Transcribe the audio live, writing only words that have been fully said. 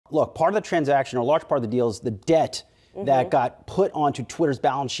Look, part of the transaction, or a large part of the deal, is the debt that got put onto Twitter's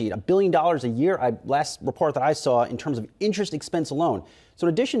balance sheet. $1 billion a year, last report that I saw, in terms of interest expense alone. So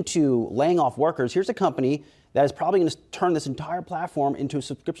in addition to laying off workers, here's a company that is probably going to turn this entire platform into a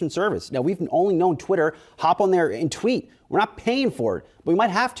subscription service. Now, we've only known Twitter hop on there and tweet. We're not paying for it, but we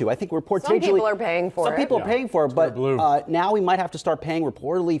might have to. I think reports some people are paying for it. Some people are paying for it, but now we might have to start paying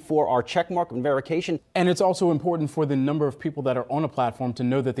reportedly for our checkmark and verification. And it's also important for the number of people that are on a platform to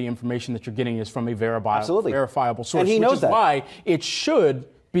know that the information that you're getting is from a verifiable source. And he knows which is why it should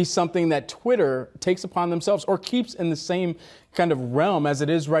be something that Twitter takes upon themselves or keeps in the same kind of realm as it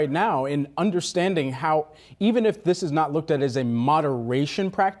is right now, in understanding how, even if this is not looked at as a moderation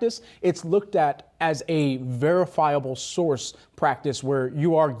practice, it's looked at as a verifiable source practice where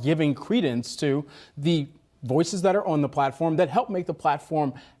you are giving credence to the voices that are on the platform that help make the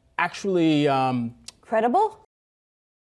platform actually credible?